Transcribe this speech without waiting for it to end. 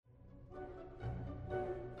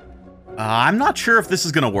I'm not sure if this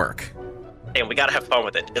is going to work. And we gotta have fun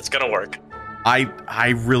with it. It's gonna work.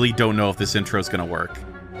 I really don't know if this intro is going to work.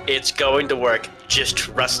 It's going to work. Just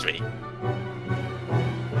trust me.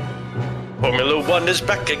 Formula One is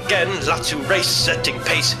back again, lots of race setting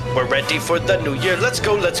pace. We're ready for the new year, let's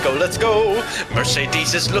go, let's go, let's go.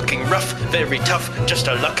 Mercedes is looking rough, very tough, just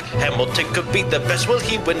our luck. Hamilton could be the best, will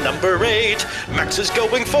he win number 8? Max is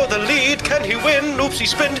going for the lead, can he win? Oops, he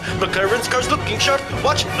spinned, McLaren's car's looking sharp,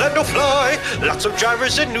 watch Lando fly. Lots of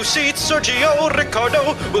drivers in new seats, Sergio,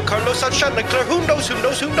 Ricardo, will Carlos outshine Leclerc, who knows, who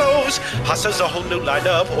knows, who knows? Haas has a whole new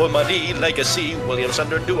lineup, Ormani, Legacy, Williams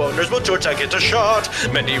under new owners, will Georgia get a shot?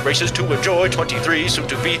 Many races to enjoy. 23, soon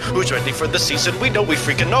to be, who's ready for the season? We know we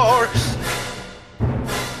freaking are.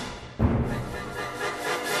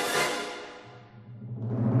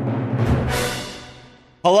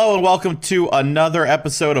 Hello and welcome to another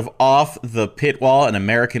episode of Off the Pitwall, an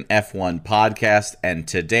American F1 podcast. And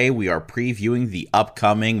today we are previewing the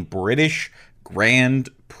upcoming British Grand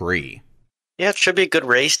Prix. Yeah, it should be a good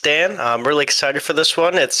race, Dan. I'm really excited for this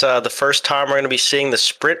one. It's the first time we're going to be seeing the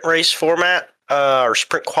sprint race format. Or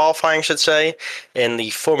sprint qualifying, I should say, in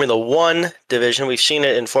the Formula One division. We've seen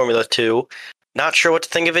it in Formula 2. Not sure what to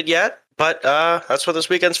think of it yet, but that's what this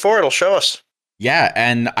weekend's for. It'll show us. Yeah,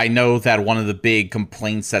 and I know that one of the big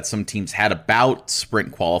complaints that some teams had about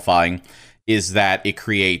sprint qualifying is that it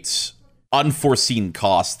creates unforeseen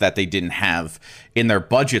costs that they didn't have in their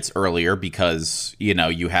budgets earlier because, you know,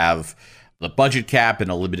 you have the budget cap and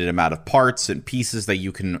a limited amount of parts and pieces that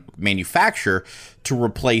you can manufacture to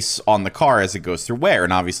replace on the car as it goes through wear.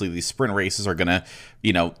 And obviously these sprint races are going to,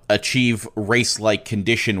 you know, achieve race-like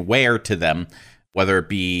condition wear to them, whether it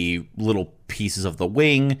be little pieces of the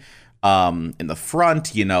wing in the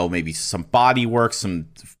front, you know, maybe some body work, some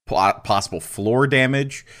possible floor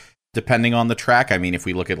damage, depending on the track. I mean, if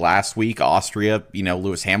we look at last week, Austria, you know,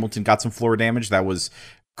 Lewis Hamilton got some floor damage. That was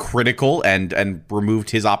critical and removed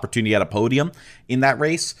his opportunity at a podium in that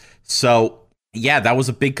race. So yeah, that was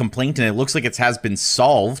a big complaint, and it looks like it has been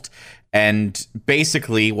solved. And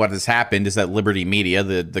basically what has happened is that Liberty Media,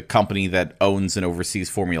 the company that owns and oversees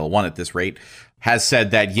Formula One at this rate, has said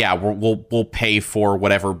that yeah, we'll pay for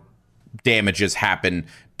whatever damages happen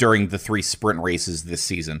during the 3 sprint races this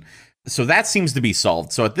season. So that seems to be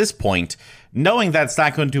solved. So at this point, knowing that's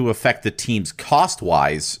not going to affect the teams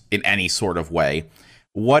cost-wise in any sort of way,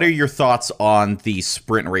 what are your thoughts on the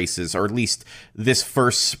sprint races, or at least this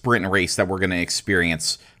first sprint race that we're going to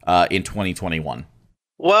experience in 2021?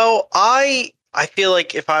 Well, I feel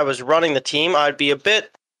like if I was running the team, I'd be a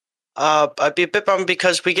bit bummed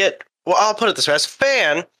because we get. Well, I'll put it this way: as a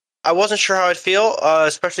fan, I wasn't sure how I'd feel,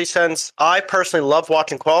 especially since I personally love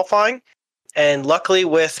watching qualifying, and luckily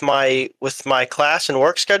with my class and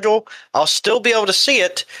work schedule, I'll still be able to see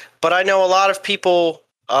it. But I know a lot of people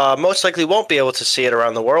most likely won't be able to see it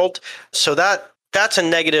around the world. So that's a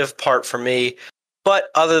negative part for me. But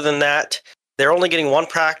other than that, they're only getting 1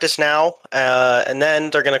 practice now, and then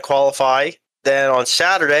they're going to qualify. Then on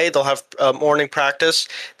Saturday, they'll have morning practice.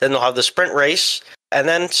 Then they'll have the sprint race. And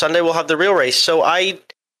then Sunday, we'll have the real race. So I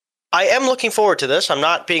am looking forward to this. I'm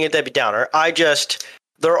not being a Debbie Downer.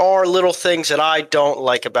 There are little things that I don't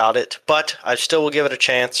like about it, but I still will give it a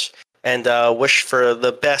chance and wish for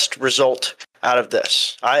the best result out of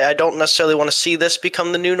this. I don't necessarily want to see this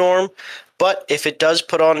become the new norm, but if it does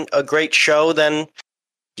put on a great show, then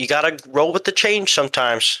you got to roll with the change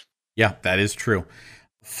sometimes. Yeah, that is true.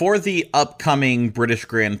 For the upcoming British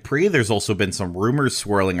Grand Prix, there's also been some rumors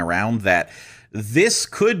swirling around that this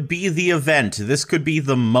could be the event, this could be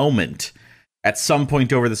the moment at some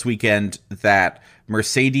point over this weekend that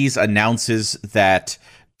Mercedes announces that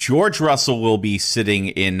George Russell will be sitting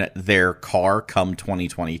in their car come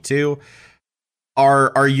 2022.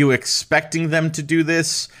 Are you expecting them to do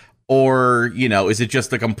this? Or, you know, is it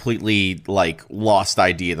just a completely, like, lost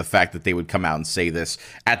idea, the fact that they would come out and say this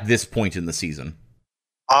at this point in the season?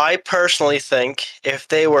 I personally think if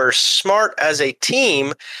they were smart as a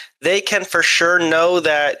team, they can for sure know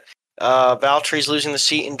that Valtteri's losing the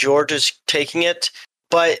seat and George is taking it.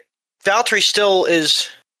 But Valtteri still is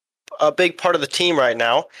a big part of the team right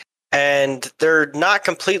now, and they're not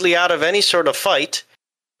completely out of any sort of fight.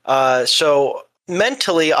 So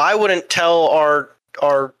mentally, I wouldn't tell our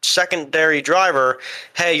secondary driver,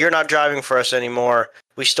 hey, you're not driving for us anymore.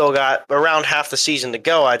 We still got around half the season to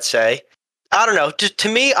go, I'd say. I don't know. To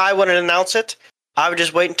me, I wouldn't announce it. I would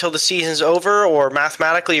just wait until the season's over, or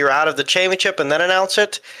mathematically you're out of the championship and then announce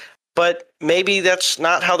it. But maybe that's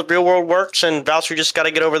not how the real world works, and Valtteri just got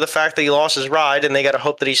to get over the fact that he lost his ride, and they got to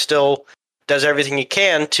hope that he still does everything he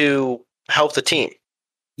can to help the team.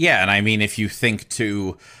 Yeah, and I mean, if you think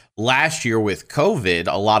to last year with COVID,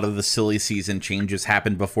 a lot of the silly season changes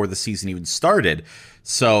happened before the season even started.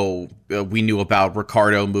 So we knew about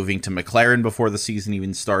Ricciardo moving to McLaren before the season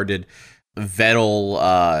even started.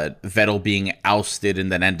 Vettel being ousted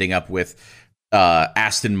and then ending up with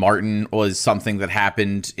Aston Martin was something that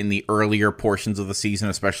happened in the earlier portions of the season,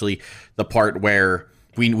 especially the part where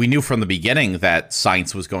we knew from the beginning that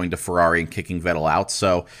Sainz was going to Ferrari and kicking Vettel out.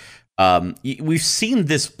 So we've seen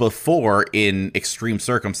this before in extreme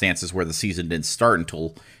circumstances where the season didn't start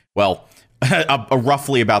until, well,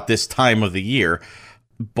 roughly about this time of the year.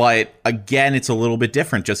 But again, it's a little bit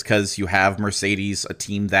different just because you have Mercedes, a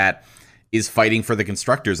team that is fighting for the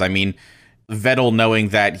constructors. I mean, Vettel knowing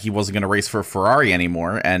that he wasn't going to race for Ferrari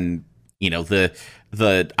anymore, and the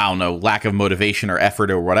I don't know, lack of motivation or effort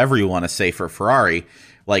or whatever you want to say for Ferrari,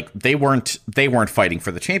 like they weren't fighting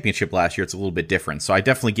for the championship last year. It's a little bit different. So I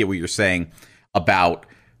definitely get what you're saying about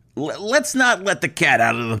let's not let the cat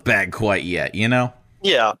out of the bag quite yet,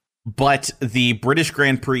 Yeah. But the British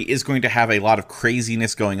Grand Prix is going to have a lot of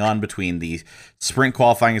craziness going on between the sprint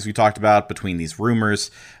qualifying, as we talked about, between these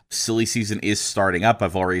rumors. Silly season is starting up.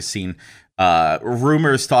 I've already seen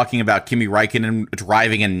rumors talking about Kimi Räikkönen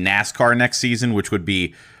driving in NASCAR next season, which would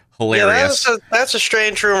be hilarious. Yeah, that's a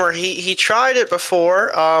strange rumor. He tried it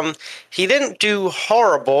before. He didn't do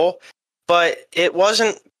horrible, but it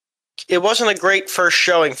wasn't a great first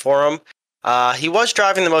showing for him. He was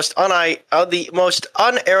driving the most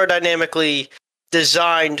unaerodynamically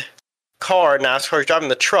designed car in NASCAR. He's driving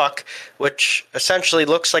the truck, which essentially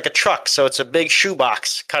looks like a truck. So it's a big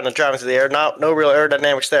shoebox kind of driving through the air. No real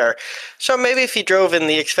aerodynamics there. So maybe if he drove in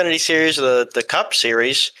the Xfinity Series or the Cup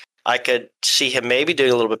Series, I could see him maybe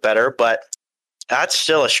doing a little bit better. But that's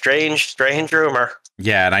still a strange rumor.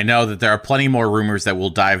 Yeah, and I know that there are plenty more rumors that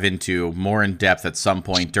we'll dive into more in depth at some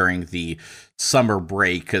point during the summer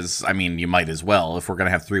break, because, I mean, you might as well. If we're going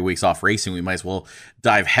to have 3 weeks off racing, we might as well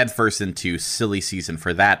dive headfirst into silly season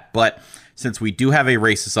for that. But since we do have a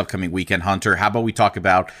race this upcoming weekend, Hunter, how about we talk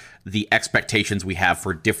about the expectations we have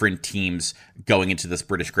for different teams going into this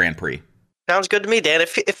British Grand Prix? Sounds good to me, Dan. It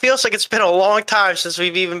feels like it's been a long time since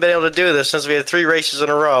we've even been able to do this, since we had 3 races in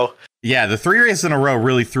a row. Yeah, the 3 races in a row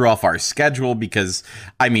really threw off our schedule because,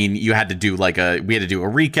 I mean, we had to do a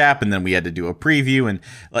recap, and then we had to do a preview, and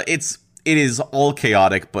it is all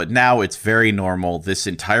chaotic, but now it's very normal. This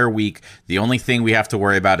entire week, the only thing we have to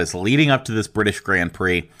worry about is leading up to this British Grand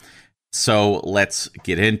Prix. So let's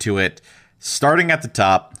get into it. Starting at the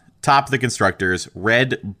top of the constructors,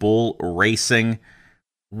 Red Bull Racing.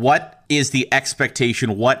 What is the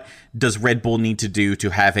expectation? What does Red Bull need to do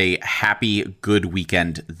to have a happy, good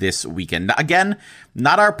weekend this weekend? Again,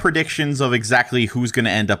 not our predictions of exactly who's going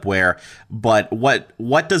to end up where, but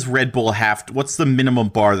what does Red Bull what's the minimum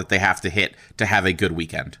bar that they have to hit to have a good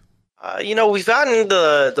weekend? We've gotten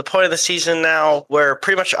to the point of the season now where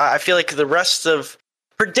pretty much I feel like the rest of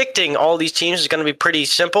predicting all these teams is going to be pretty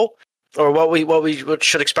simple. Or what we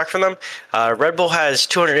should expect from them. Red Bull has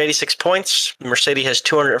 286 points. Mercedes has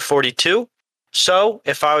 242. So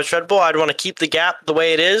if I was Red Bull, I'd want to keep the gap the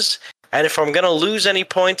way it is. And if I'm going to lose any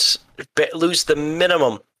points, lose the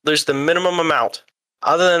minimum amount.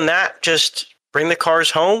 Other than that, just bring the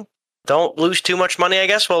cars home. Don't lose too much money, I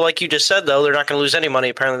guess. Well, like you just said, though, they're not going to lose any money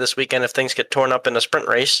apparently this weekend if things get torn up in a sprint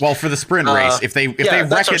race. Well, for the sprint race, if they that's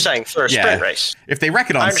what I'm saying, for a sprint race. If they wreck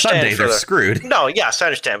it on Sunday, they're screwed. No, yes, I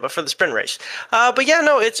understand, but for the sprint race. But yeah,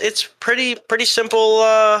 no, it's pretty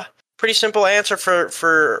simple. Pretty simple answer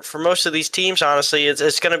for most of these teams. Honestly,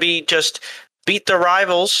 it's going to be just beat the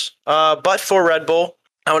rivals. But for Red Bull,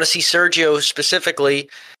 I want to see Sergio specifically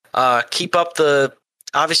keep up the.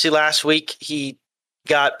 Obviously, last week he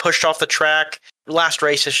got pushed off the track. Last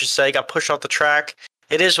race, I should say, got pushed off the track.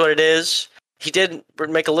 It is what it is. He did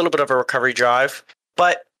make a little bit of a recovery drive,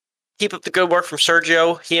 but keep up the good work from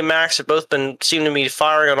Sergio. He and Max have both seem to be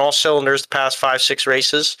firing on all cylinders the past 5-6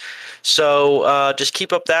 races. So just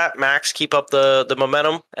keep up that, Max. Keep up the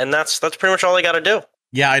momentum, and that's pretty much all they got to do.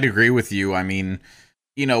 Yeah, I'd agree with you. I mean,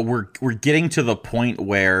 we're getting to the point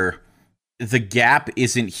where the gap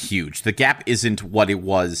isn't huge. The gap isn't what it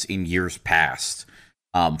was in years past.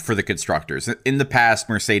 For the constructors. In the past,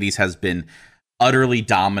 Mercedes has been utterly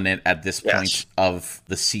dominant at this point of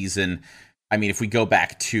the season. I mean, if we go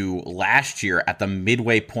back to last year at the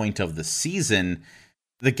midway point of the season,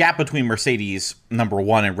 the gap between Mercedes number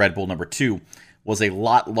 1 and Red Bull number 2 was a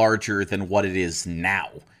lot larger than what it is now.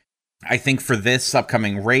 I think for this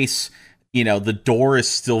upcoming race, the door is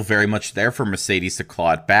still very much there for Mercedes to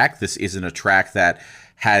claw it back. This isn't a track that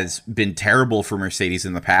has been terrible for Mercedes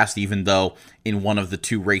in the past, even though in one of the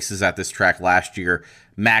 2 races at this track last year,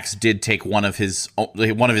 Max did take one of his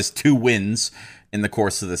 2 wins in the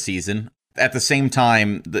course of the season. At the same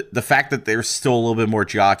time, the fact that there's still a little bit more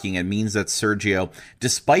jockeying, it means that Sergio,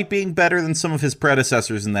 despite being better than some of his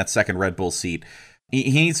predecessors in that second Red Bull seat,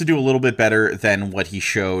 he needs to do a little bit better than what he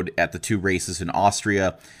showed at the 2 races in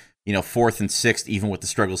Austria. 4th and 6th, even with the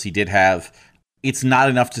struggles he did have. It's not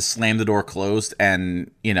enough to slam the door closed, and,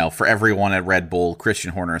 for everyone at Red Bull,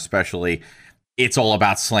 Christian Horner especially, it's all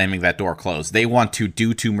about slamming that door closed. They want to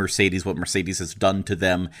do to Mercedes what Mercedes has done to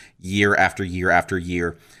them year after year after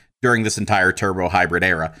year during this entire turbo hybrid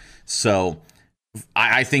era. So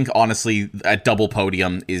I think, honestly, a double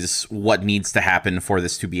podium is what needs to happen for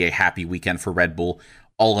this to be a happy weekend for Red Bull.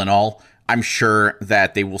 All in all, I'm sure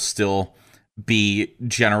that they will still be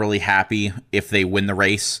generally happy if they win the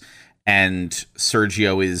race and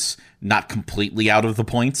Sergio is not completely out of the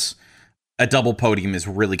points. A double podium is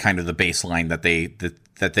really kind of the baseline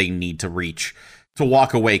that they need to reach to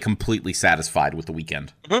walk away completely satisfied with the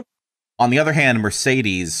weekend. Mm-hmm. On the other hand,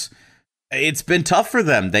 Mercedes, it's been tough for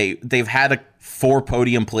them. They've had 4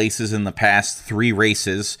 podium places in the past 3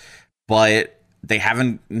 races, but they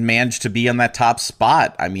haven't managed to be on that top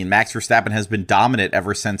spot. I mean, Max Verstappen has been dominant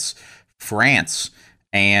ever since France,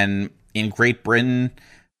 and in Great Britain,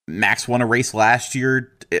 Max won a race last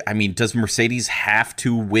year. I mean, does Mercedes have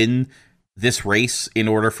to win this race in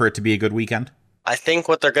order for it to be a good weekend? I think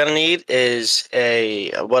what they're going to need is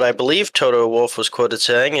what I believe Toto Wolff was quoted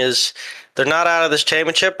saying is they're not out of this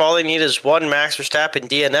championship. All they need is one Max Verstappen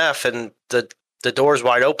DNF and the door's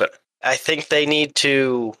wide open. I think they need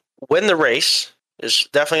to win the race is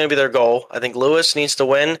definitely going to be their goal. I think Lewis needs to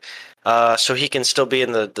win so he can still be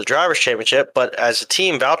in the Drivers' Championship. But as a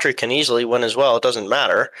team, Valtteri can easily win as well. It doesn't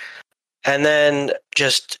matter. And then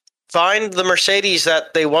just find the Mercedes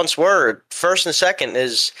that they once were. First and second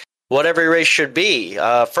is what every race should be.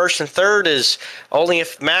 First and third is only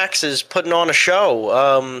if Max is putting on a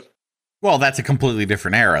show. Well, that's a completely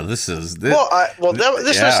different era. This was the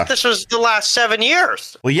last 7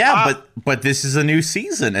 years. Well, yeah, but this is a new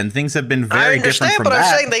season, and things have been very different from that.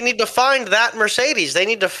 I'm saying they need to find that Mercedes. They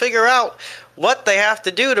need to figure out what they have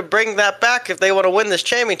to do to bring that back if they want to win this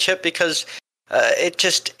championship. Because it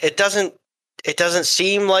doesn't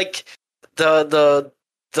seem like the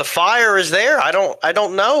fire is there. I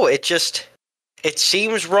don't know. It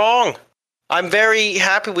seems wrong. I'm very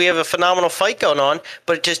happy we have a phenomenal fight going on,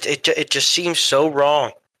 but it just seems so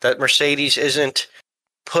wrong that Mercedes isn't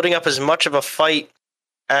putting up as much of a fight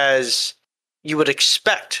as you would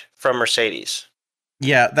expect from Mercedes.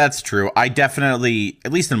 Yeah, that's true. I definitely,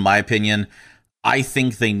 at least in my opinion, I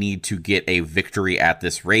think they need to get a victory at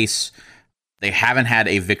this race. They haven't had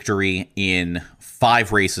a victory in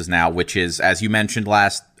 5 races now, which is, as you mentioned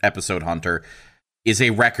last episode, Hunter, is a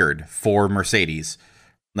record for Mercedes.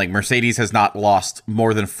 Like, Mercedes has not lost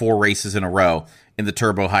more than 4 races in a row in the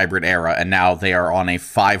turbo hybrid era, and now they are on a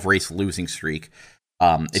 5-race losing streak.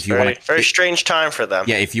 Very strange time for them.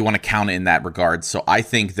 Yeah, if you want to count it in that regard. So I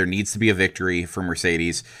think there needs to be a victory for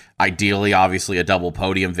Mercedes. Ideally, obviously, a double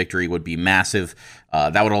podium victory would be massive.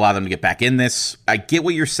 That would allow them to get back in this. I get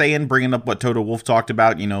what you're saying, bringing up what Toto Wolff talked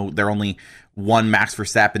about. They're only one Max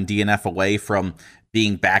Verstappen DNF away from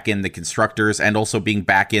being back in the constructors and also being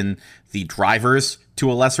back in the drivers to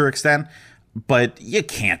a lesser extent. But you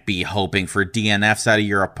can't be hoping for DNFs out of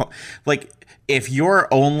your opponent. Like, if your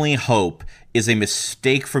only hope is a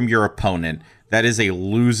mistake from your opponent, that is a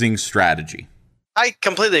losing strategy. I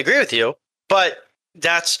completely agree with you, but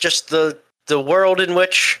that's just the world in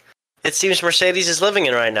which it seems Mercedes is living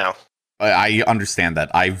in right now. I understand that.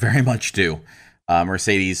 I very much do.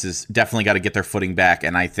 Mercedes has definitely got to get their footing back,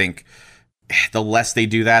 and I think the less they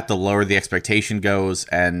do that, the lower the expectation goes,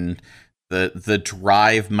 and the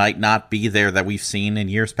drive might not be there that we've seen in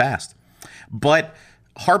years past. But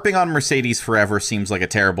harping on Mercedes forever seems like a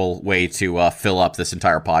terrible way to fill up this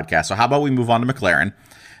entire podcast. So how about we move on to McLaren,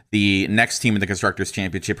 the next team in the Constructors'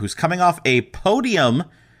 Championship, who's coming off a podium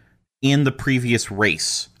in the previous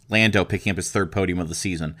race. Lando picking up his 3rd podium of the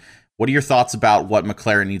season. What are your thoughts about what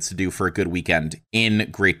McLaren needs to do for a good weekend in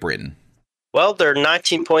Great Britain? Well, they're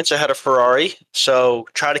 19 points ahead of Ferrari, so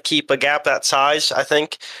try to keep a gap that size, I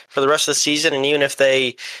think, for the rest of the season. And even if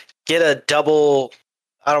they get a double,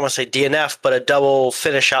 I don't want to say DNF, but a double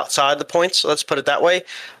finish outside the points, let's put it that way,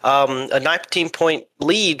 a 19-point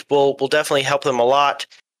lead will definitely help them a lot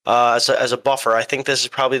as a buffer. I think this is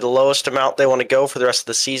probably the lowest amount they want to go for the rest of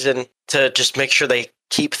the season to just make sure they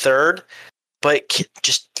keep 3rd. But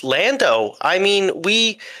just Lando, I mean,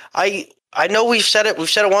 I know we've said it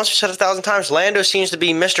once, we've said it 1,000 times. Lando seems to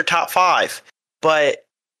be Mr. Top 5, but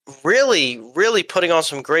really, really putting on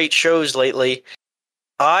some great shows lately.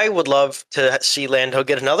 I would love to see Lando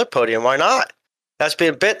get another podium. Why not? That's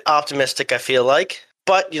been a bit optimistic, I feel like,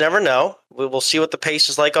 but you never know. We will see what the pace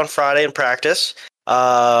is like on Friday in practice,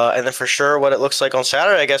 and then for sure what it looks like on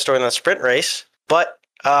Saturday, I guess, during the sprint race. But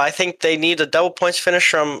I think they need a double points finish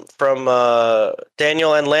from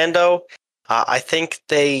Daniel and Lando. I think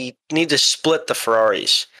they need to split the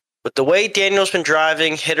Ferraris. With the way Daniel's been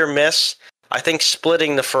driving, hit or miss, I think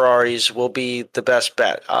splitting the Ferraris will be the best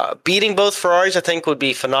bet. Beating both Ferraris, I think, would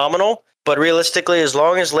be phenomenal. But realistically, as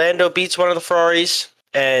long as Lando beats one of the Ferraris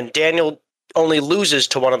and Daniel only loses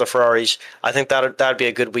to one of the Ferraris, I think that'd be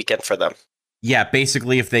a good weekend for them. Yeah,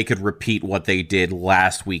 basically, if they could repeat what they did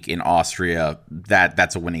last week in Austria,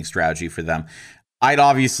 that's a winning strategy for them. I'd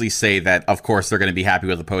obviously say that, of course, they're going to be happy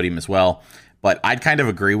with the podium as well. But I'd kind of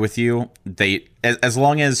agree with you. As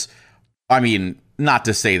long as, I mean, not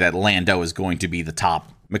to say that Lando is going to be the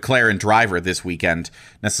top McLaren driver this weekend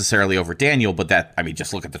necessarily over Daniel, but that, I mean,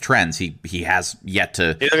 just look at the trends. He has yet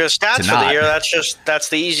to. You look at stats for the year. That's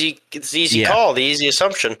the easy call, the easy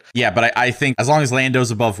assumption. Yeah, but I think as long as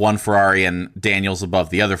Lando's above one Ferrari and Daniel's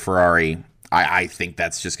above the other Ferrari, I think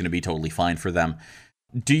that's just going to be totally fine for them.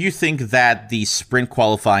 Do you think that the sprint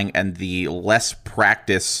qualifying and the less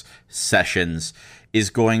practice sessions is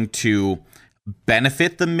going to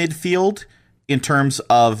benefit the midfield in terms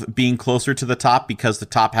of being closer to the top because the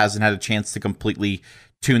top hasn't had a chance to completely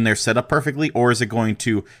tune their setup perfectly? Or is it going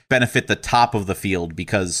to benefit the top of the field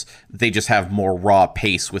because they just have more raw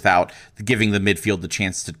pace without giving the midfield the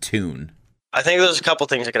chance to tune? I think there's a couple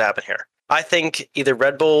things that could happen here. I think either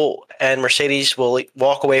Red Bull and Mercedes will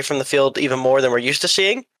walk away from the field even more than we're used to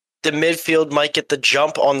seeing. The midfield might get the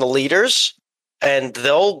jump on the leaders, and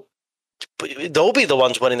they'll be the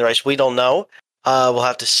ones winning the race. We don't know. We'll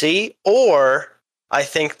have to see. Or I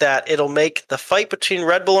think that it'll make the fight between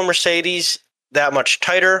Red Bull and Mercedes that much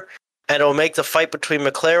tighter, and it'll make the fight between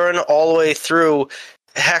McLaren all the way through,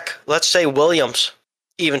 heck, let's say Williams,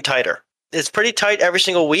 even tighter. It's pretty tight every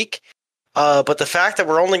single week. But the fact that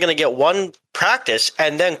we're only going to get one practice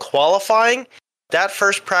and then qualifying, that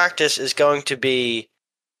first practice is going to be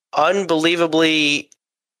unbelievably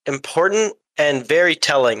important and very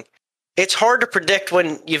telling. It's hard to predict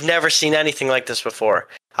when you've never seen anything like this before.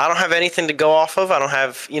 I don't have anything to go off of. I don't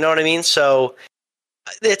have, you know what I mean? So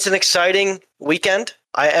it's an exciting weekend.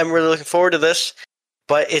 I am really looking forward to this,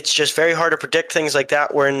 but it's just very hard to predict things like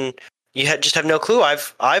that when you just have no clue.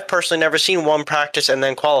 I've personally never seen one practice and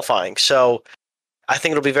then qualifying. So I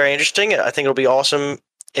think it'll be very interesting. I think it'll be awesome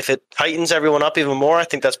if it tightens everyone up even more. I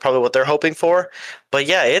think that's probably what they're hoping for. But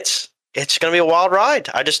yeah, it's going to be a wild ride.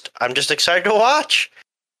 I'm just excited to watch.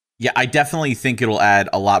 Yeah, I definitely think it'll add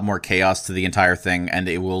a lot more chaos to the entire thing, and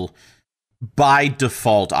it will, by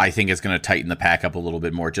default, I think it's going to tighten the pack up a little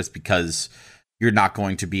bit more just because you're not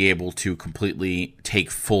going to be able to completely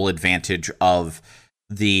take full advantage of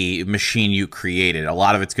the machine you created. A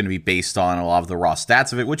lot of it's going to be based on a lot of the raw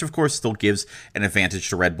stats of it, which of course still gives an advantage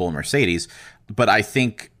to Red Bull and Mercedes. But I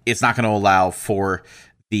think it's not going to allow for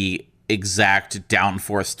the exact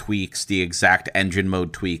downforce tweaks, the exact engine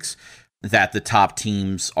mode tweaks that the top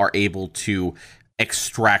teams are able to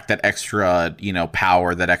extract that extra,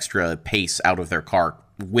 power, that extra pace out of their car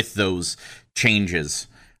with those changes.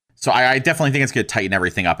 So I definitely think it's going to tighten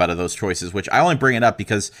everything up out of those choices, which I only bring it up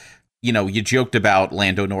because you joked about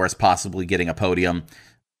Lando Norris possibly getting a podium.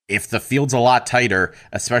 If the field's a lot tighter,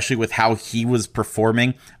 especially with how he was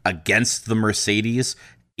performing against the Mercedes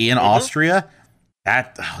in Austria,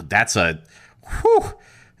 that's a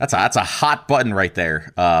hot button right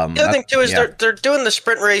there. The other thing too is they're doing the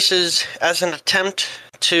sprint races as an attempt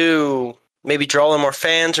to maybe draw in more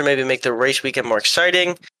fans or maybe make the race weekend more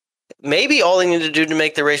exciting. Maybe all they need to do to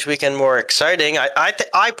make the race weekend more exciting.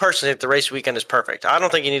 I personally think the race weekend is perfect. I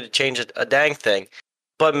don't think you need to change a dang thing.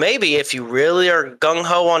 But maybe if you really are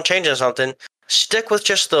gung-ho on changing something, stick with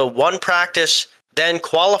just the one practice, then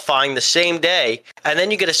qualifying the same day, and then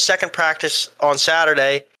you get a second practice on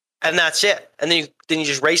Saturday, and that's it. And then you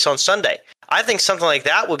just race on Sunday. I think something like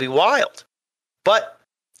that would be wild. But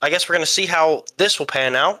I guess we're going to see how this will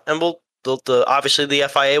pan out, and obviously the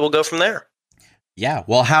FIA will go from there. Yeah,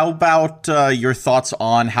 well, how about your thoughts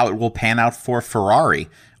on how it will pan out for Ferrari?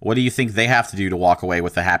 What do you think they have to do to walk away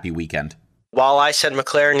with a happy weekend? While I said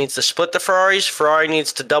McLaren needs to split the Ferraris, Ferrari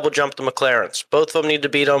needs to double jump the McLarens. Both of them need to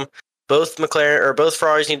beat them. Both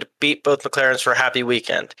Ferraris need to beat both McLarens for a happy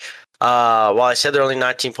weekend. While I said they're only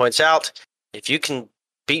 19 points out, if you can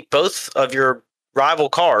beat both of your rival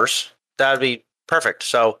cars, that would be perfect.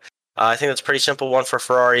 So I think that's a pretty simple one for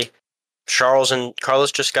Ferrari. Charles and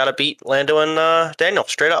Carlos just got to beat Lando and Daniel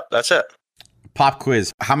straight up. That's it. Pop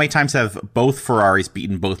quiz. How many times have both Ferraris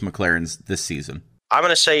beaten both McLarens this season? I'm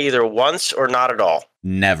going to say either once or not at all.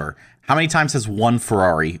 Never. How many times has one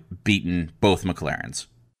Ferrari beaten both McLarens?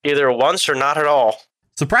 Either once or not at all.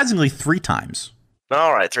 Surprisingly, 3 times.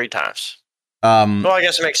 All right, 3 times. Well, I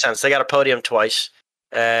guess it makes sense. They got a podium twice.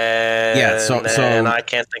 And, so I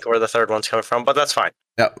can't think of where the third one's coming from, but that's fine.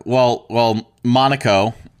 Well,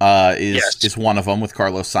 Monaco is one of them with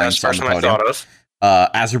Carlos Sainz on the podium. I thought of.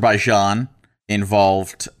 Azerbaijan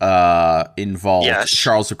involved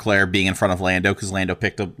Charles Leclerc being in front of Lando because Lando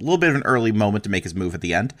picked a little bit of an early moment to make his move at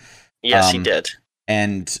the end. Yes, he did.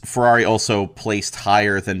 And Ferrari also placed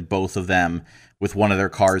higher than both of them with one of their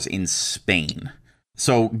cars in Spain.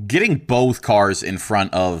 So getting both cars in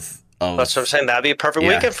front of that's what I'm saying. That'd be a perfect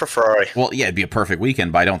weekend for Ferrari. Well, yeah, it'd be a perfect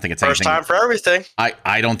weekend, but I don't think it's first time for everything.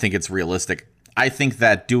 I don't think it's realistic. I think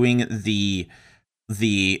that doing the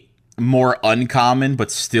more uncommon but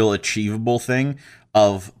still achievable thing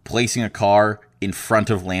of placing a car in front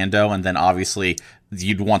of Lando, and then obviously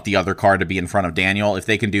you'd want the other car to be in front of Daniel. If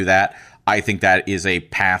they can do that, I think that is a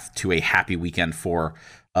path to a happy weekend for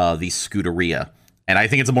the Scuderia. And I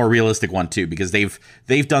think it's a more realistic one too, because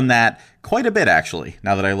they've done that quite a bit actually.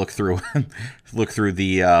 Now that I look through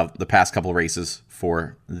the past couple races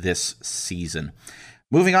for this season.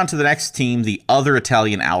 Moving on to the next team, the other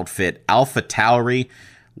Italian outfit, AlphaTauri.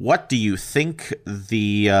 What do you think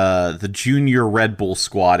the junior Red Bull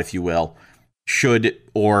squad, if you will, should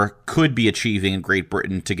or could be achieving in Great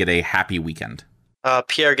Britain to get a happy weekend?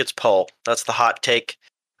 Pierre gets pole. That's the hot take.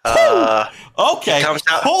 Okay.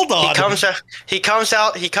 Hold on. He comes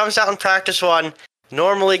out in practice one,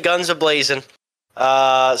 normally guns a-blazing.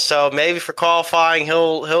 So maybe for qualifying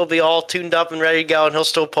he'll be all tuned up and ready to go, and he'll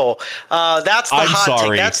still pull. That's the hot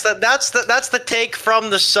take. That's the take from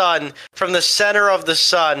the sun, from the center of the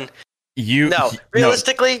sun.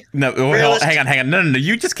 Realistically. No, hang on. No.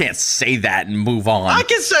 You just can't say that and move on. I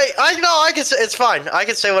can say it's fine. I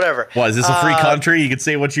can say whatever. What, is this a free country? You can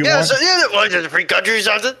say what you want? What, is it a free country or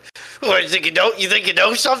something? What, you think you know? You think you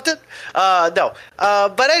know something? No.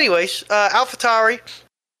 But anyways, AlphaTauri,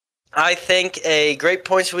 I think a great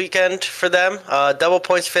points weekend for them. Double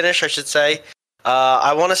points finish, I should say.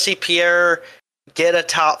 I want to see Pierre get a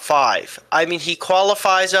top 5. I mean, he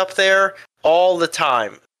qualifies up there all the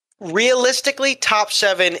time. Realistically, top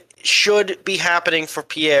 7 should be happening for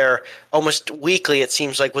Pierre almost weekly, it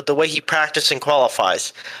seems like, with the way he practices and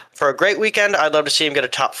qualifies. For a great weekend, I'd love to see him get a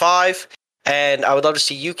top 5, and I would love to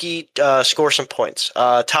see Yuki score some points.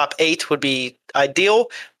 Top 8 would be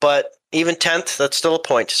ideal, but even 10th, that's still a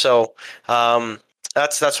point. So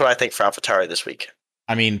that's what I think for AlphaTauri this week.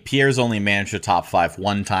 I mean, Pierre's only managed a top 5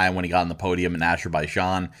 one time when he got on the podium in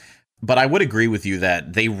Azerbaijan. But I would agree with you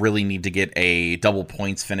that they really need to get a double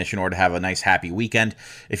points finish in order to have a nice, happy weekend.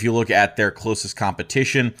 If you look at their closest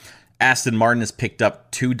competition, Aston Martin has picked up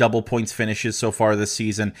 2 double points finishes so far this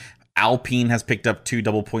season. Alpine has picked up 2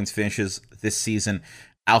 double points finishes this season.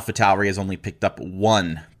 AlphaTauri has only picked up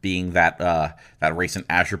 1, being that race in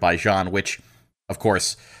Azerbaijan, which, of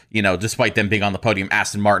course, despite them being on the podium,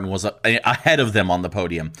 Aston Martin was ahead of them on the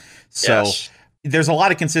podium. So. Yes. There's a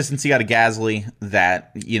lot of consistency out of Gasly that,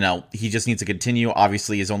 he just needs to continue.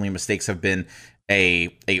 Obviously, his only mistakes have been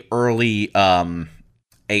a early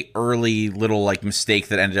little mistake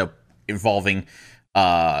that ended up involving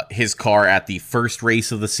his car at the first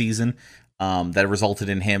race of the season that resulted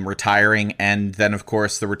in him retiring, and then of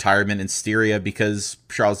course the retirement in Styria because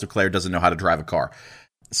Charles Leclerc doesn't know how to drive a car.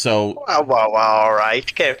 So, well, all right,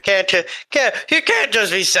 you can't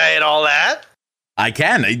just be saying all that. I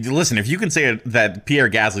can. Listen, if you can say that Pierre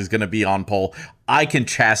Gasly is going to be on pole, I can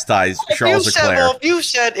chastise Charles Leclerc.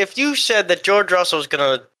 If you said that George Russell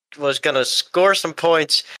was gonna score some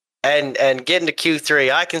points and get into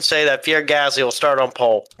Q3, I can say that Pierre Gasly will start on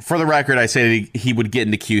pole. For the record, I said he would get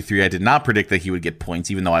into Q3. I did not predict that he would get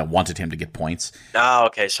points, even though I wanted him to get points. Oh,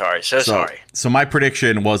 okay. Sorry. Sorry. So my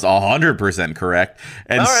prediction was 100% correct.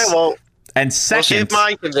 And all right. Well, and second, we'll see if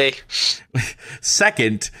mine can be.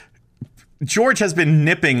 Second, George has been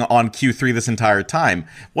nipping on Q3 this entire time.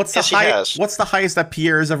 What's the highest that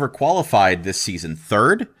Pierre has ever qualified this season?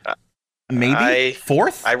 3rd? Maybe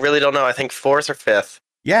 4th? I really don't know. I think 4th or 5th.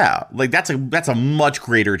 Yeah, that's a much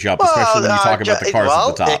greater jump, especially when you talk about the cars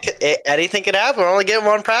at the top. Anything could happen. We're only getting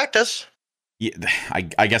one practice. Yeah, I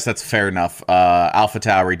guess that's fair enough.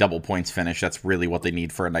 AlphaTauri double points finish. That's really what they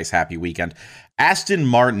need for a nice, happy weekend. Aston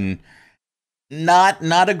Martin.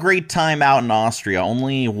 Not a great time out in Austria.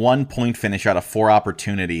 Only 1 point finish out of 4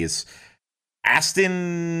 opportunities.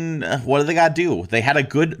 Aston, what do they got to do? They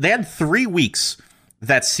had 3 weeks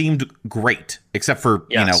that seemed great, except for,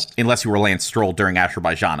 unless you were Lance Stroll during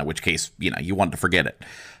Azerbaijan, in which case, you wanted to forget it.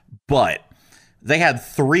 But they had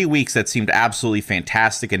 3 weeks that seemed absolutely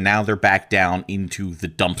fantastic, and now they're back down into the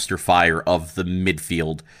dumpster fire of the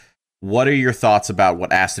midfield. What are your thoughts about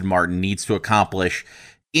what Aston Martin needs to accomplish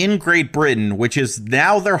in Great Britain, which is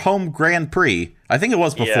now their home Grand Prix? I think it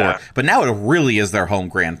was before, but now it really is their home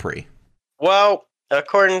Grand Prix. Well,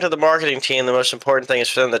 according to the marketing team, the most important thing is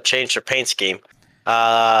for them to change their paint scheme.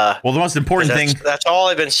 The most important thing... That's all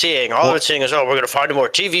I've been seeing. All I've been seeing is, we're going to find a more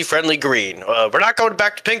TV-friendly green. We're not going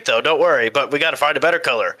back to pink, though. Don't worry. But we got to find a better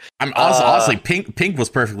color. Honestly, pink was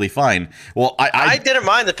perfectly fine. Well, I didn't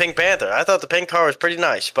mind the Pink Panther. I thought the pink car was pretty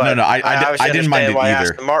nice. But I didn't mind it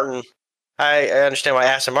either. I understand why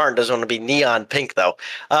Aston Martin doesn't want to be neon pink, though.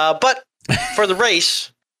 But for the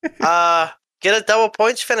race, get a double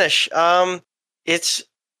points finish. I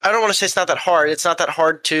don't want to say it's not that hard. It's not that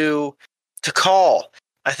hard to call.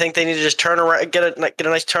 I think they need to just turn around, get a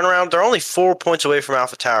nice turnaround. They're only 4 points away from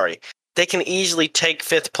AlphaTauri. They can easily take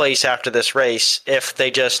 5th place after this race if they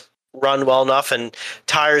just run well enough and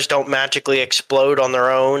tires don't magically explode on their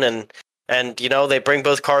own, and they bring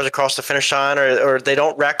both cars across the finish line, or they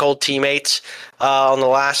don't wreck old teammates on the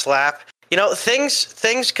last lap.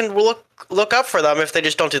 Things can look up for them if they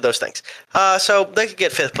just don't do those things. So they could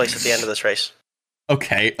get 5th place at the end of this race.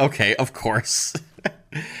 Okay, of course.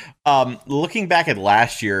 Looking back at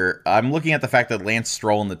last year, I'm looking at the fact that Lance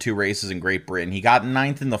Stroll in the 2 races in Great Britain, he got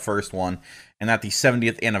 9th in the first one, and at the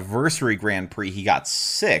 70th anniversary Grand Prix, he got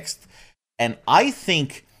 6th. And I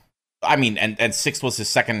think, and 6th was his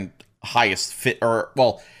second highest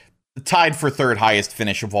tied for 3rd highest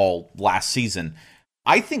finish of all last season.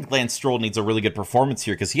 I think Lance Stroll needs a really good performance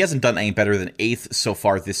here because he hasn't done any better than 8th so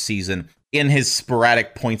far this season in his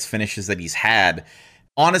sporadic points finishes that he's had.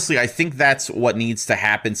 Honestly, I think that's what needs to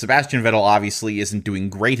happen. Sebastian Vettel obviously isn't doing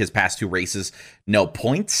great his past 2 races, no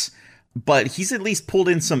points, but he's at least pulled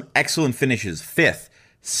in some excellent finishes, 5th,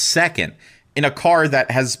 2nd, in a car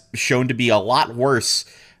that has shown to be a lot worse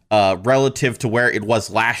relative to where it was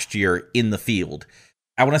last year in the field.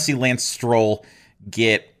 I want to see Lance Stroll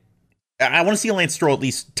at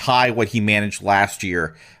least tie what he managed last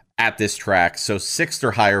year at this track, so 6th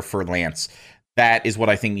or higher for Lance. That is what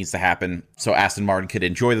I think needs to happen so Aston Martin could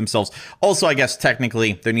enjoy themselves. Also, I guess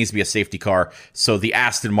technically there needs to be a safety car so the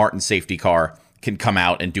Aston Martin safety car can come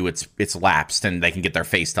out and do its laps and they can get their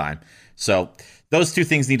face time. So those 2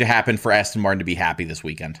 things need to happen for Aston Martin to be happy this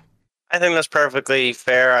weekend. I think that's perfectly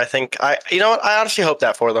fair. I think I honestly hope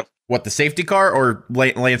that for them. What, the safety car or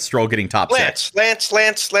Lance Stroll getting top 6?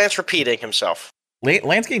 Lance repeating himself.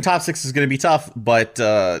 Lance getting top 6 is going to be tough, but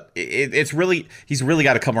he's really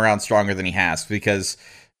got to come around stronger than he has because,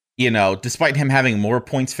 despite him having more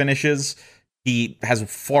points finishes, he has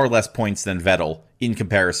far less points than Vettel in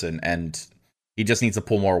comparison, and he just needs to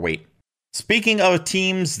pull more weight. Speaking of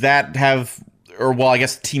teams that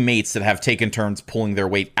teammates that have taken turns pulling their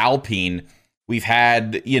weight, Alpine, we've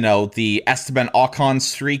had, the Esteban Ocon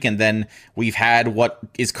streak, and then we've had what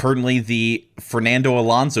is currently the Fernando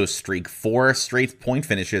Alonso streak, 4 straight point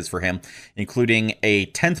finishes for him, including a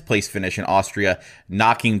 10th place finish in Austria,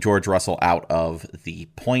 knocking George Russell out of the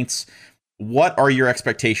points. What are your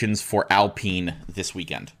expectations for Alpine this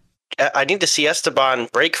weekend? I need to see Esteban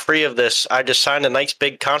break free of this. I just signed a nice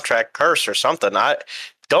big contract curse or something. I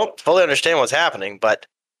don't fully understand what's happening, but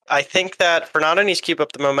I think that Fernando needs to keep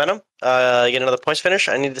up the momentum, get another points finish.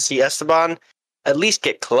 I need to see Esteban at least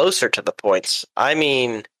get closer to the points.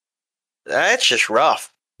 That's just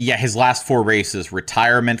rough. Yeah, his last 4 races,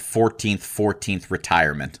 retirement, 14th,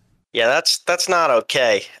 retirement. Yeah, that's not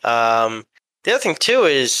okay. The other thing, too,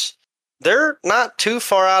 is they're not too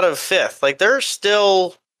far out of 5th. Like, they're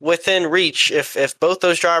still within reach if both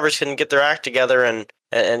those drivers can get their act together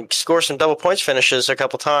and score some double points finishes a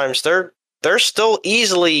couple times. They're still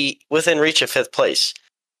easily within reach of 5th place.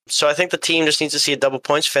 So I think the team just needs to see a double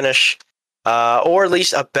points finish, or at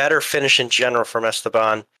least a better finish in general from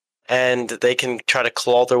Esteban, and they can try to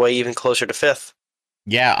claw their way even closer to 5th.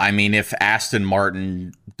 Yeah, if Aston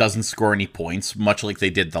Martin doesn't score any points, much like they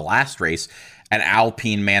did the last race, and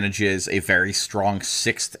Alpine manages a very strong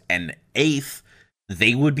 6th and 8th,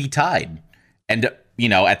 they would be tied. And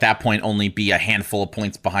at that point, only be a handful of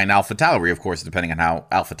points behind AlphaTauri, of course, depending on how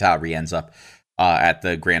AlphaTauri ends up at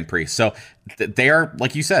the Grand Prix. So they are,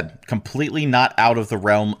 like you said, completely not out of the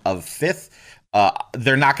realm of 5th.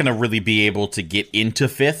 They're not going to really be able to get into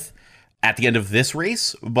 5th at the end of this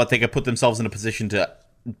race, but they could put themselves in a position to,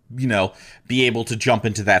 be able to jump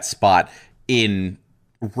into that spot in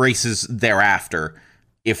races thereafter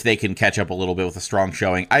if they can catch up a little bit with a strong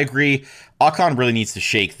showing. I agree. Ocon really needs to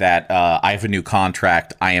shake that. I have a new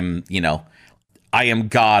contract. I am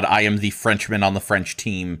God. I am the Frenchman on the French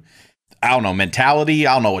team. I don't know, mentality.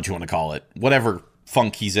 I don't know what you want to call it. Whatever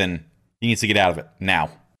funk he's in, he needs to get out of it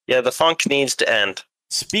now. Yeah, the funk needs to end.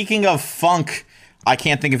 Speaking of funk, I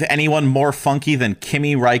can't think of anyone more funky than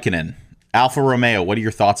Kimi Räikkönen. Alfa Romeo, what are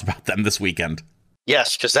your thoughts about them this weekend?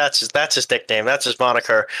 Yes, because that's his nickname. That's his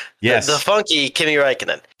moniker. Yes. The funky Kimi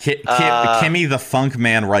Räikkönen. Kimi the Funk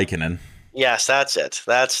Man Räikkönen. Yes, that's it.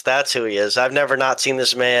 That's who he is. I've never not seen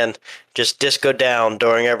this man just disco down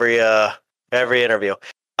during every interview.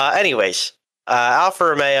 Anyways, Alfa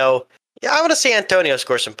Romeo. Yeah, I want to see Antonio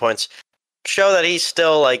score some points. Show that he's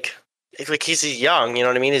still like he's young. You know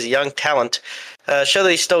what I mean? He's a young talent. Show that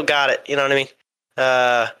he's still got it. You know what I mean?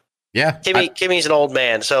 Yeah. Kimi's an old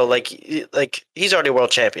man, so like he's already world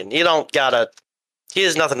champion. You don't gotta. He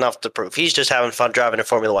has nothing enough to prove. He's just having fun driving in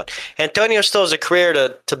Formula One. Antonio still has a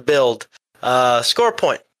career to build. Score a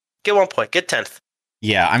point. Get 1 point. Get 10th.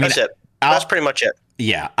 Yeah, I mean that's it. That's pretty much it.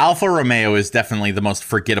 Yeah, Alfa Romeo is definitely the most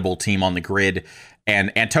forgettable team on the grid,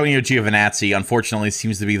 and Antonio Giovinazzi, unfortunately,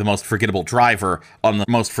 seems to be the most forgettable driver on the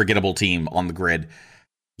most forgettable team on the grid.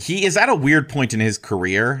 He is at a weird point in his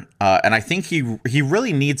career, and I think he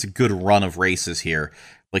really needs a good run of races here,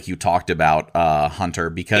 like you talked about, Hunter,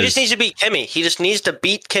 because he just needs to beat Kimi. He just needs to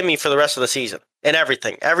beat Kimi for the rest of the season in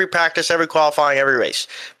everything, every practice, every qualifying, every race.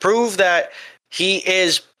 Prove that he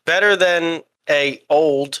is better than a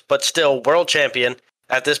old but still world champion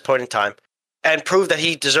at this point in time, and prove that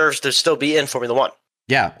he deserves to still be in Formula One.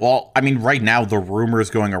 Yeah, well, I mean, right now, the rumors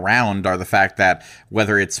going around are the fact that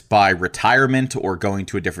whether it's by retirement or going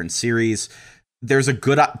to a different series, there's a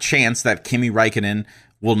good chance that Kimi Räikkönen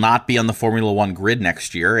will not be on the Formula One grid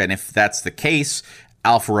next year. And if that's the case,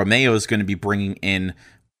 Alfa Romeo is going to be bringing in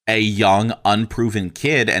a young, unproven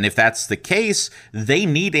kid. And if that's the case, they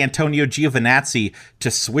need Antonio Giovinazzi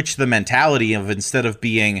to switch the mentality of, instead of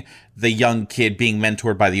being the young kid being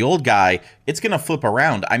mentored by the old guy, it's going to flip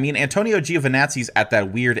around. I mean, Antonio Giovinazzi's at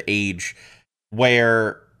that weird age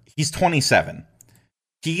where he's 27.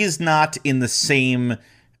 He is not in the same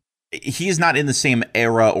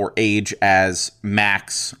era or age as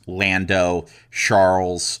Max, Lando,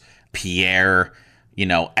 Charles, Pierre,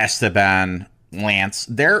 Esteban, Lance.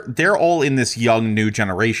 They're all in this young new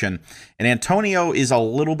generation, and Antonio is a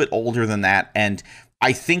little bit older than that. And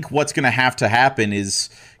I think what's going to have to happen is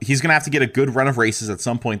he's going to have to get a good run of races at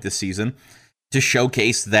some point this season to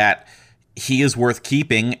showcase that he is worth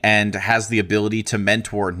keeping and has the ability to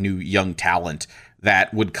mentor new young talent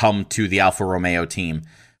that would come to the Alfa Romeo team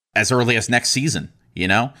as early as next season.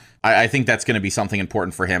 I think that's going to be something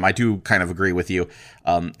important for him. I do kind of agree with you.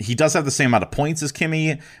 He does have the same amount of points as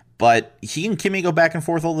Kimi, but he and Kimi go back and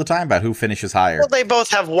forth all the time about who finishes higher. Well, they both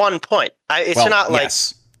have 1 point. It's not like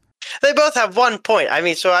yes. They both have 1 point. I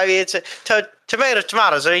mean, it's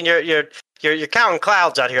tomatoes. I mean, you're counting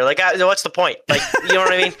clouds out here. Like, what's the point? Like, you know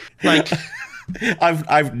what I mean? Like,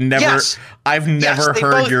 I've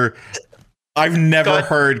never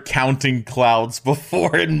heard counting clouds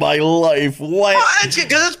before in my life. What? Well,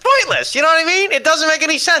 because it's pointless. You know what I mean? It doesn't make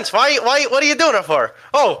any sense. Why? What are you doing it for?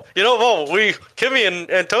 Oh, Kimi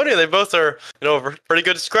and Antonio, they both are, pretty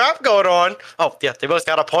good scrap going on. Oh, yeah, they both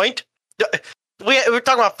got a point. We're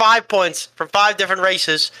talking about 5 points from 5 different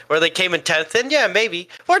races where they came in 10th, and yeah, maybe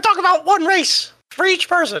we're talking about 1 race for each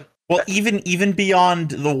person. Well, even beyond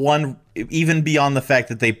the fact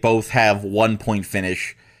that they both have 1 point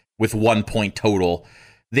finish with 1 point total,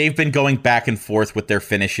 they've been going back and forth with their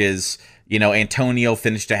finishes. Antonio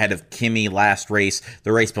finished ahead of Kimi last race.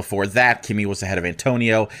 The race before that, Kimi was ahead of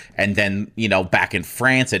Antonio, and then back in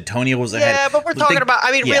France, Antonio was ahead. Yeah, but we're talking about.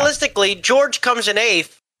 I mean, realistically, George comes in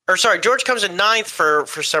 8th. George comes in 9th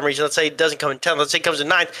for some reason. Let's say he doesn't come in 10th. Let's say he comes in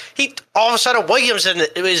 9th. He all of a sudden Williams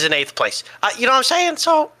is in 8th place. You know what I'm saying?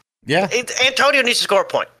 So yeah, Antonio needs to score a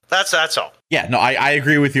point. That's all. Yeah, no, I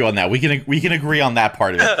agree with you on that. We can agree on that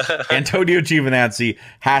part of it. Antonio Giovinazzi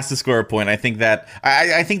has to score a point. I think that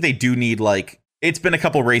I think they do need, like, it's been a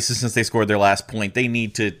couple races since they scored their last point. They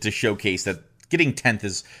need to showcase that getting 10th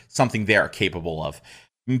is something they are capable of.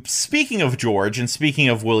 Speaking of George, and speaking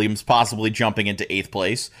of Williams possibly jumping into 8th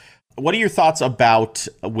place, what are your thoughts about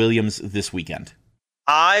Williams this weekend?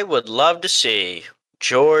 I would love to see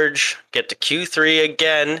George get to Q3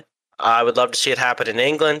 again. I would love to see it happen in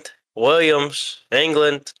England. Williams,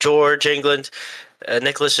 England, George, England.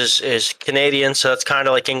 Nicholas is Canadian, so that's kind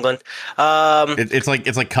of like England. It's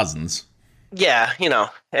like cousins. Yeah,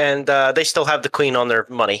 and they still have the Queen on their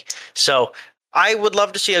money. So I would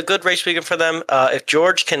love to see a good race weekend for them. If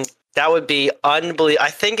George can, that would be unbelievable. I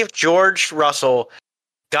think if George Russell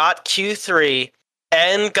got Q3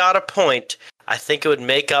 and got a point, I think it would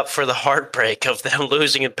make up for the heartbreak of them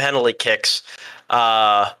losing in penalty kicks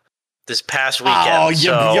this past weekend. Oh,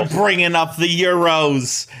 you're bringing up the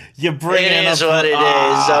Euros. You're bringing it up is what it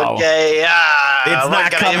is. Okay, it's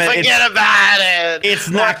not coming. Forget about it. It's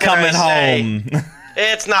not coming home.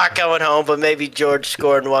 It's not coming home, but maybe George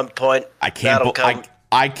scored 1 point. I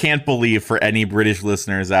can't believe for any British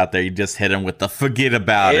listeners out there, you just hit him with the forget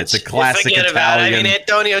about it. It's a classic Italian. I mean,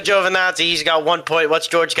 Antonio Giovinazzi, he's got 1 point. What's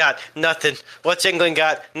George got? Nothing. What's England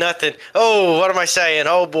got? Nothing. Oh, what am I saying?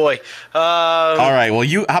 Oh, boy. All right, well,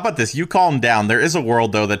 how about this? You calm down. There is a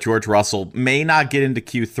world, though, that George Russell may not get into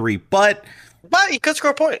Q3, but he could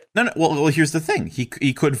score a point. No. Well, here's the thing. He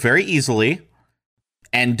could very easily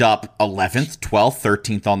end up 11th, 12th,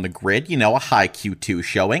 13th on the grid, a high Q2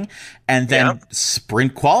 showing. And then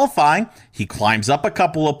sprint qualifying, he climbs up a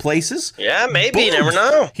couple of places. Yeah, maybe. Boom. You never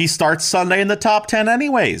know. He starts Sunday in the top 10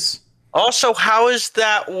 anyways. Also, how does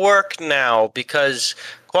that work now? Because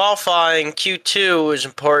qualifying Q2 is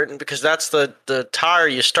important because that's the tire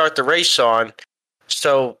you start the race on.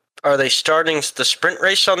 So are they starting the sprint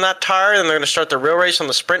race on that tire and they're going to start the real race on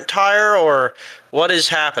the sprint tire, or what is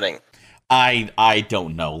happening? I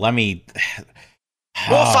don't know. We'll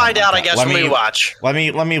find out, I guess, when we watch. Let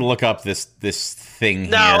me look up this thing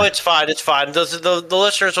here. No, it's fine. It's fine. The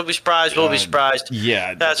listeners will be surprised. We'll be surprised.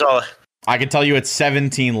 Yeah. That's all. I can tell you it's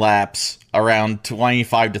 17 laps, around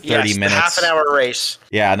 25 to 30 minutes. Half an hour race.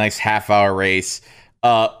 Yeah, a nice half-hour race.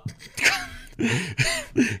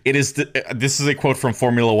 This is a quote from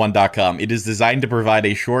Formula1.com. It is designed to provide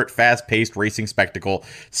a short, fast-paced racing spectacle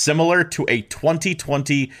similar to a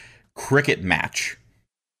 2020 cricket match.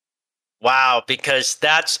 Wow, because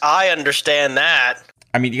I understand that.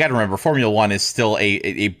 I mean, you got to remember, Formula 1 is still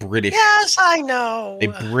a British. Yes, I know. A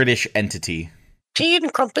British entity. Tea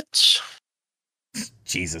and crumpets.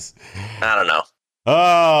 Jesus. I don't know.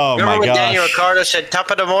 Oh, remember my when gosh. Daniel Ricciardo said,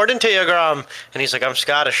 "Top of the morning to you, Grom," and he's like, "I'm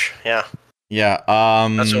Scottish." Yeah. Yeah.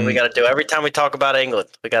 That's what we got to do. Every time we talk about England,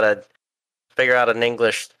 we got to figure out an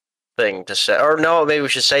English thing to say. Or no, maybe we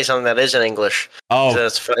should say something that isn't English. Oh,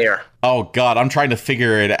 that's funnier. Oh God, I'm trying to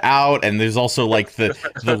figure it out. And there's also like the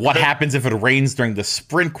what happens if it rains during the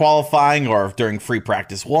sprint qualifying or during free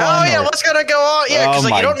practice one. Oh yeah, what's gonna go on? Yeah, because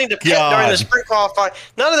you don't need to pit during the sprint qualifying.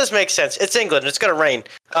 None of this makes sense. It's England. It's gonna rain.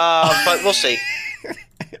 But we'll see.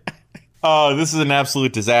 Oh, this is an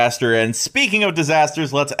absolute disaster. And speaking of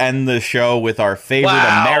disasters, let's end the show with our favorite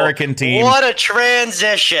American team. What a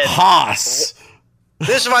transition. Haas.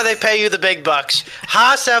 This is why they pay you the big bucks.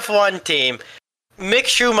 Haas F1 team. Mick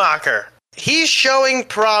Schumacher. He's showing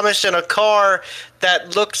promise in a car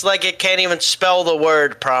that looks like it can't even spell the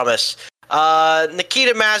word promise.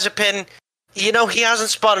 Nikita Mazepin, he hasn't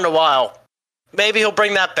spun in a while. Maybe he'll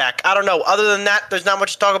bring that back. I don't know. Other than that, there's not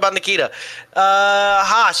much to talk about Nikita.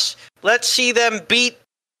 Haas, let's see them beat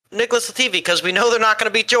Nicholas Latifi, because we know they're not going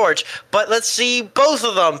to beat George, but let's see both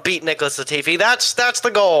of them beat Nicholas Latifi. That's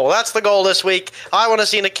the goal. That's the goal this week. I want to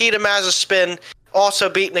see Nikita Mazepin also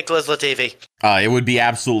beat Nicholas Latifi. It would be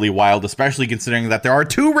absolutely wild, especially considering that there are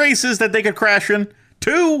 2 races that they could crash in.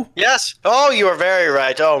 2! Yes. Oh, you are very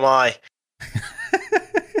right. Oh, my.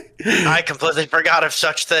 I completely forgot of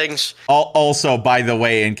such things. Also, by the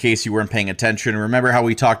way, in case you weren't paying attention, remember how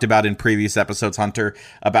we talked about in previous episodes, Hunter,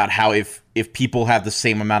 about how if people have the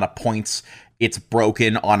same amount of points, it's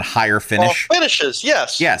broken on higher finish? Well, finishes,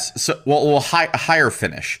 yes. Yes. So, higher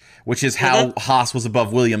finish, which is how Haas was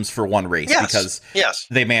above Williams for one race, because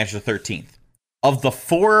they managed the 13th. Of the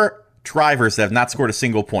 4 drivers that have not scored a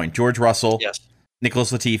single point, George Russell,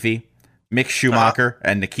 Nicholas Latifi, Mick Schumacher,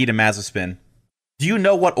 and Nikita Mazepin, do you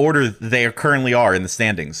know what order they currently are in the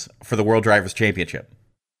standings for the World Drivers' Championship?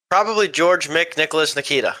 Probably George, Mick, Nicholas,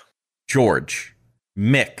 Nikita. George,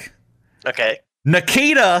 Mick. Okay.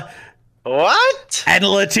 Nikita. What? And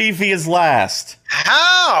Latifi is last.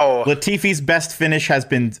 How? Latifi's best finish has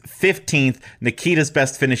been 15th. Nikita's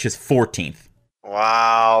best finish is 14th.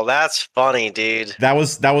 Wow, that's funny, dude. That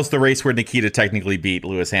was the race where Nikita technically beat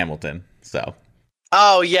Lewis Hamilton. So.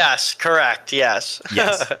 Oh, yes, correct. Yes.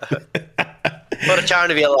 Yes. What a time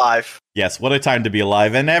to be alive. Yes, what a time to be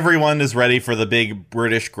alive. And everyone is ready for the big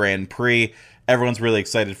British Grand Prix. Everyone's really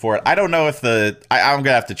excited for it. I don't know if I'm going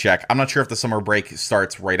to have to check. I'm not sure if the summer break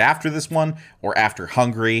starts right after this one or after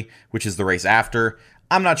Hungary, which is the race after.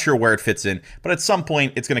 I'm not sure where it fits in. But at some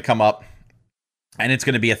point, it's going to come up and it's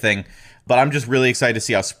going to be a thing. But I'm just really excited to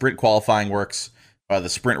see how sprint qualifying works. The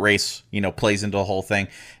sprint race, plays into the whole thing.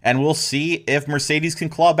 And we'll see if Mercedes can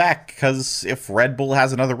claw back. Because if Red Bull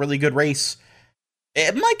has another really good race,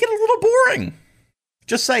 it might get a little boring.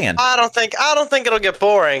 Just saying. I don't think it'll get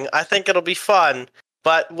boring. I think it'll be fun.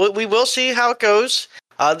 But we will see how it goes.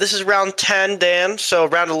 This is round 10, Dan. So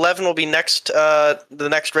round 11 will be next. The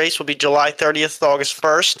next race will be July 30th to August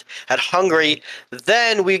 1st at Hungary.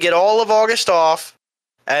 Then we get all of August off.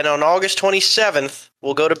 And on August 27th,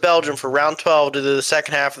 we'll go to Belgium for round 12 to do the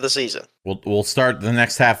second half of the season. We'll start the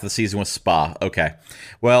next half of the season with Spa. Okay.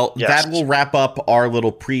 Well, Yes. that will wrap up our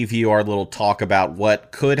little preview, our little talk about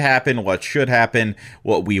what could happen, what should happen,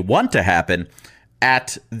 what we want to happen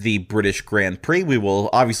at the British Grand Prix. We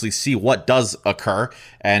will obviously see what does occur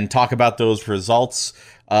and talk about those results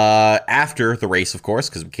after the race, of course,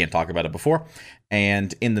 because we can't talk about it before.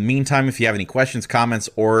 And in the meantime, if you have any questions, comments,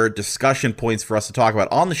 or discussion points for us to talk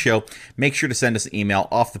about on the show, make sure to send us an email,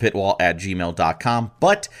 offthepitwall@gmail.com.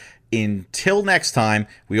 But until next time,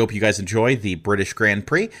 we hope you guys enjoy the British Grand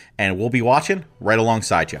Prix, and we'll be watching right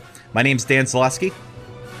alongside you. My name's Dan Zalewski.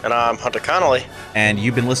 And I'm Hunter Connelly. And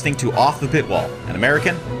you've been listening to Off the Pit Wall, an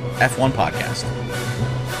American F1 podcast.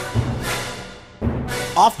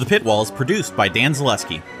 Off the Pit Wall is produced by Dan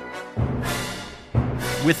Zalewski,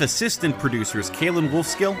 with assistant producers Calen,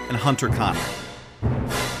 Wolfskill, and Hunter Connelly.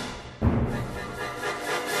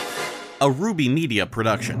 A Ruby Media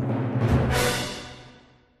production.